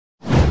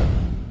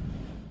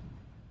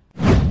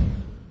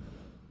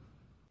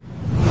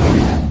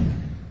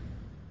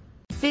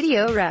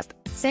videoRep.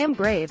 Sam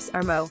Graves,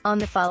 Armo, on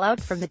the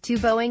fallout from the two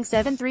Boeing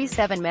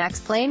 737 MAX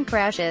plane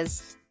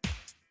crashes.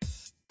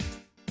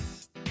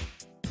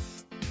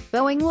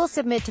 Boeing will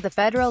submit to the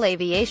Federal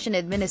Aviation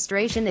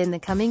Administration in the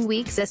coming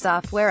weeks a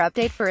software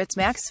update for its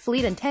MAX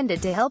fleet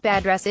intended to help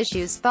address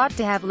issues thought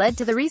to have led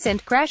to the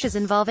recent crashes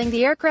involving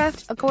the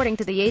aircraft, according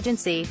to the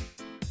agency.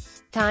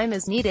 Time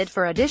is needed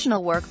for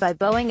additional work by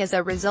Boeing as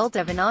a result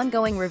of an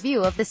ongoing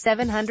review of the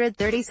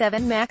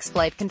 737 MAX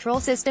flight control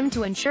system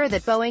to ensure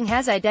that Boeing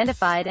has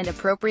identified and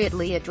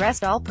appropriately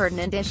addressed all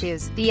pertinent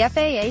issues, the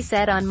FAA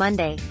said on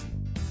Monday.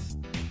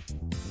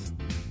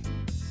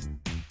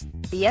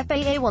 The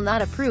FAA will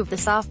not approve the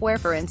software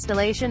for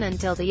installation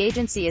until the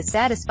agency is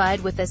satisfied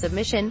with the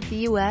submission.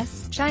 The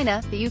US,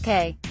 China, the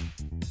UK,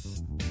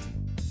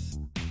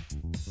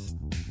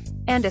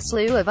 and a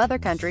slew of other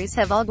countries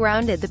have all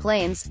grounded the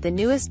planes, the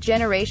newest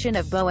generation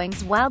of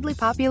Boeing's wildly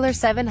popular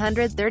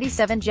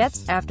 737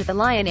 jets, after the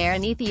Lion Air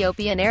and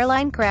Ethiopian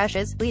Airline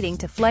crashes, leading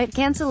to flight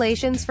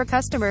cancellations for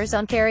customers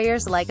on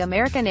carriers like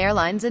American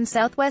Airlines and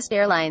Southwest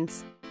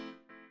Airlines.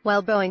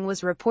 While Boeing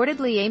was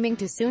reportedly aiming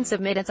to soon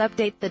submit its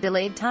update, the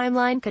delayed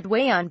timeline could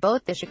weigh on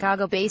both the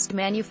Chicago-based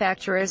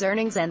manufacturer's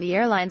earnings and the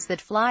airlines that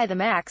fly the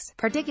MAX,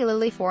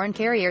 particularly foreign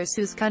carriers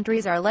whose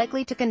countries are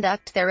likely to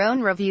conduct their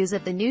own reviews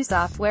of the new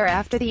software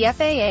after the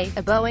FAA.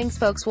 A Boeing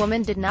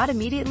spokeswoman did not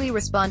immediately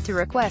respond to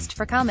request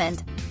for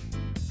comment.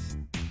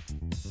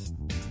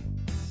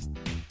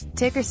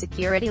 Ticker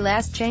security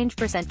last change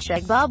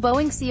 %check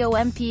Boeing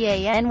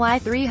COMPANY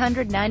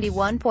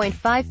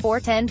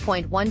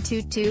 391.54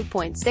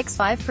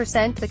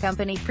 10.122.65%. The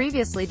company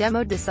previously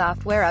demoed the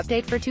software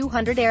update for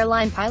 200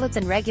 airline pilots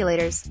and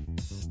regulators.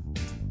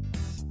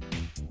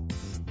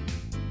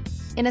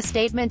 In a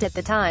statement at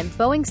the time,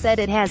 Boeing said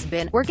it has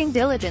been working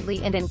diligently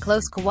and in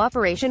close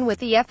cooperation with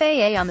the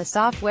FAA on the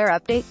software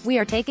update. We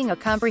are taking a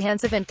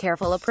comprehensive and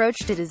careful approach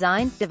to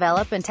design,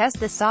 develop and test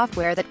the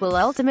software that will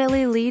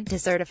ultimately lead to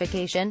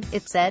certification,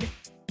 it said.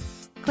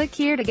 Click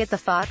here to get the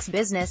Fox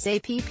Business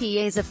app.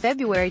 As of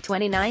February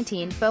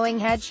 2019, Boeing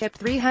had shipped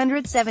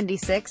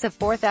 376 of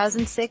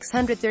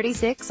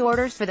 4,636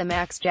 orders for the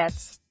MAX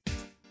jets.